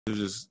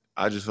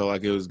I just felt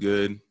like it was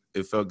good.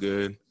 It felt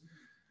good.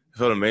 It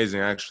felt amazing,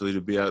 actually,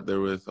 to be out there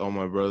with all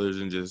my brothers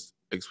and just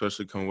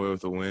especially come away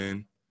with a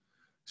win,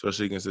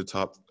 especially against a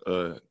top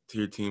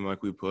tier team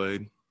like we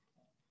played.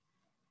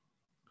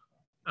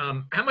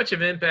 How much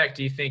of an impact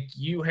do you think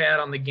you had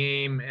on the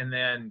game, and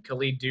then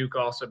Khalid Duke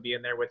also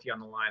being there with you on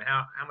the line?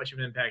 How much of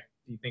an impact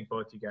do you think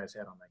both you guys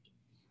had on that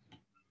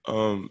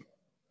game?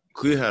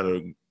 Khalid had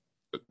a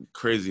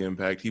crazy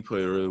impact. He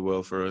played really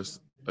well for us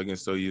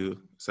against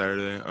OU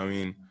Saturday. I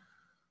mean,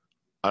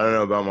 I don't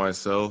know about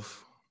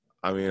myself.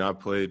 I mean, I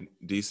played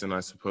decent,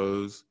 I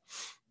suppose.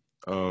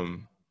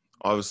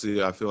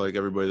 Obviously, I feel like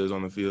everybody that was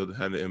on the field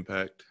had an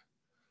impact.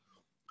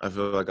 I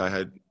feel like I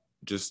had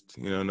just,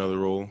 another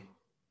role.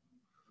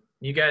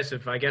 You guys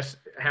have, I guess,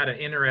 had an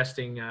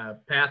interesting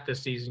path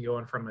this season,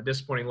 going from a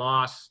disappointing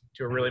loss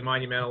to a really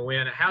monumental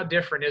win. How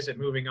different is it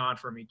moving on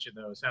from each of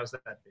those? How's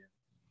that been?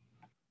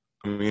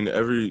 I mean,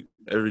 every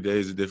day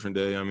is a different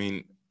day. I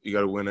mean, you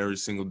got to win every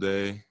single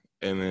day,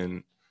 and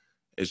then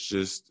it's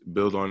just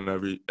build on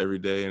every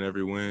day and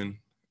every win,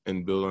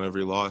 and build on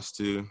every loss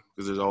too,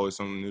 because there's always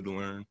something new to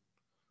learn.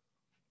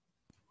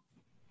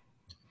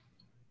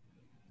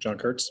 John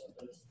Kurtz.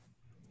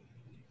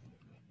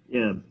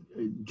 Yeah,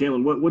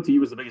 Jaylen, what to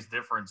you was the biggest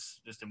difference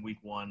just in week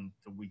 1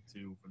 to week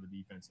 2 for the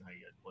defense and how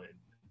you guys played?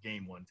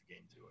 Game 1 to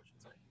game 2, I should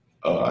say.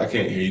 I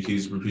can't hear you. Can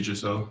you repeat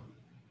yourself?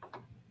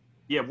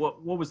 Yeah,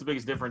 what was the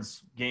biggest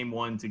difference game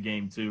 1 to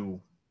game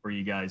 2 for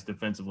you guys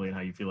defensively and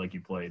how you feel like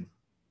you played?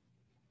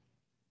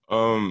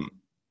 That's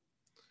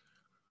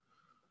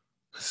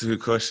a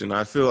good question.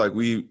 I feel like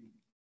we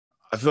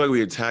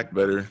attacked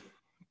better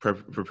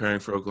preparing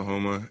for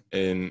Oklahoma,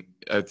 and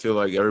I feel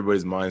like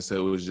everybody's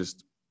mindset was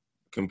just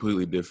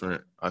completely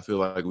different. I feel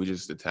like we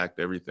just attacked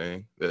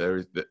everything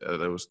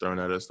that was thrown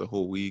at us the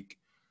whole week.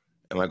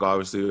 And,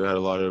 obviously we had a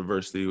lot of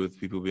adversity with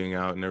people being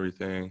out and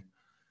everything.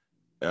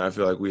 And I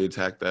feel like we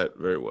attacked that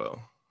very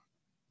well.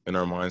 And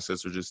our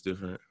mindsets were just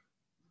different.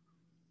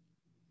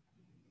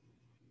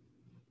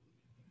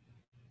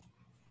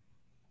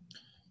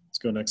 Let's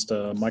go next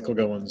to Michael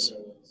Goins.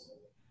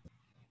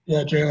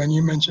 Yeah, Jaylen,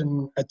 you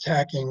mentioned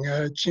attacking.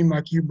 It seemed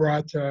like you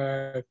brought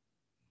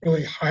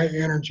really high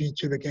energy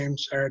to the game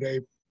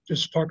Saturday.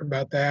 Just talk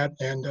about that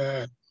and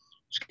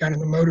just kind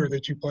of the motor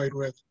that you played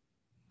with.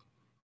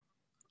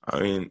 I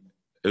mean,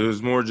 it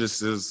was more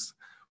just as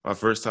my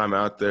first time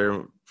out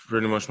there,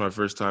 pretty much my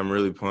first time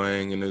really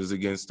playing, and it was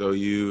against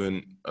OU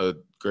and a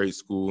great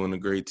school and a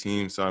great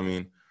team. So, I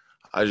mean,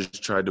 I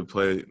just tried to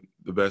play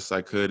the best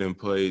I could and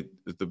play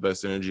with the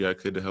best energy I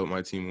could to help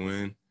my team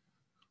win.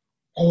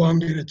 How long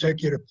did it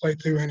take you to play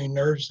through any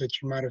nerves that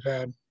you might have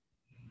had?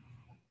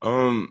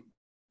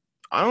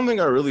 I don't think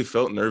I really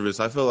felt nervous.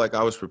 I felt like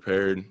I was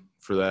prepared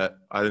for that.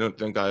 I don't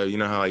think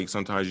how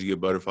sometimes you get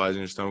butterflies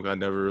in your stomach. I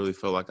never really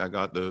felt like I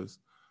got those.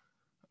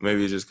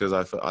 Maybe it's just because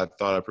I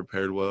thought I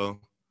prepared well.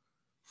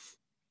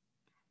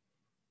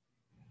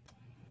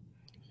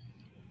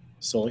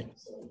 Sully.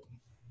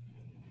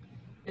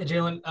 Hey,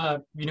 Jaylen,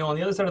 on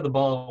the other side of the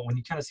ball, when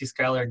you kind of see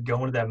Skylar go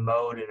into that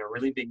mode in a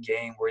really big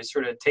game where he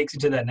sort of takes you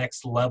to that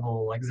next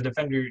level, like as a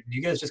defender, do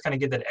you guys just kind of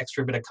get that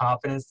extra bit of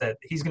confidence that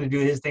he's going to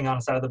do his thing on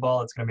the side of the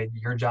ball? It's going to make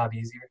your job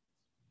easier?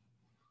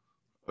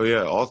 Oh,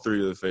 yeah, all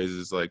three of the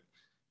phases. Like,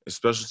 if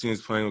special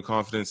teams playing with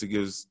confidence, it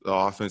gives the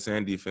offense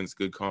and defense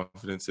good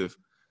confidence. If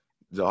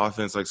the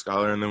offense, like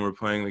Skylar and them, were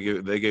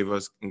playing, they gave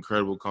us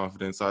incredible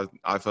confidence.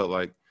 I felt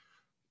like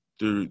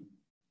through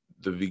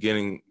the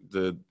beginning,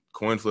 the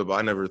coin flip,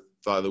 I never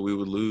thought that we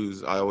would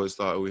lose. I always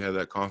thought we had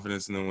that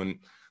confidence. And then when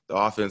the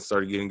offense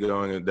started getting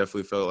going, it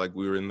definitely felt like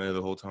we were in there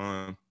the whole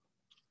time.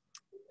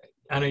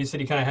 I know you said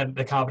you kind of had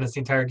the confidence the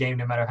entire game,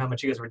 no matter how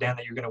much you guys were down,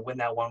 that you're going to win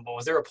that one. But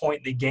was there a point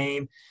in the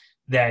game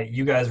that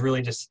you guys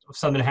really just –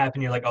 something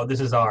happened, you're like, oh, this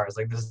is ours.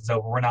 Like, this is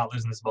over. We're not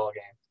losing this ball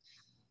game.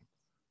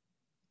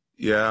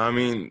 Yeah, I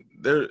mean,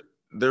 there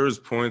was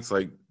points,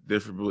 like,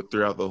 different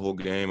throughout the whole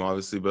game,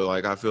 obviously. But,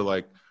 like, I feel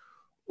like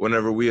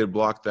whenever we had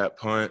blocked that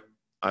punt,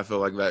 I feel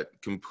like that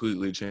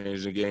completely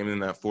changed the game.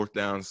 And that fourth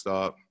down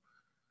stop,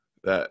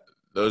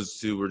 those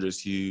two were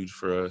just huge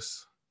for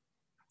us.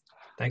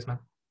 Thanks, man.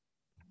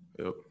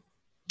 Yep.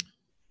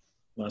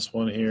 Last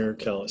one here,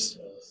 Kellis.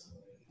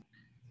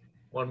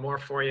 One more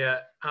for you.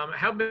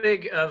 How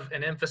big of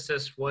an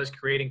emphasis was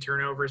creating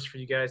turnovers for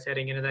you guys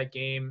heading into that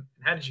game?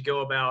 How did you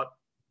go about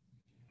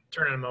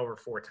turning them over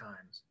 4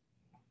 times?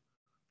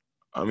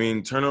 I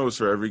mean, turnovers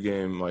for every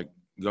game, like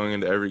going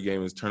into every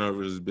game,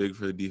 turnovers is big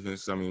for the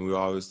defense. I mean, we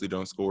obviously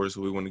don't score,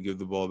 so we want to give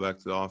the ball back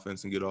to the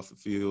offense and get off the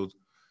field.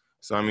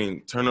 So, I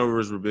mean,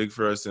 turnovers were big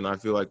for us, and I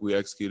feel like we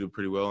executed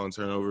pretty well on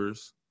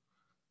turnovers.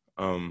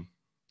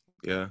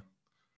 Yeah.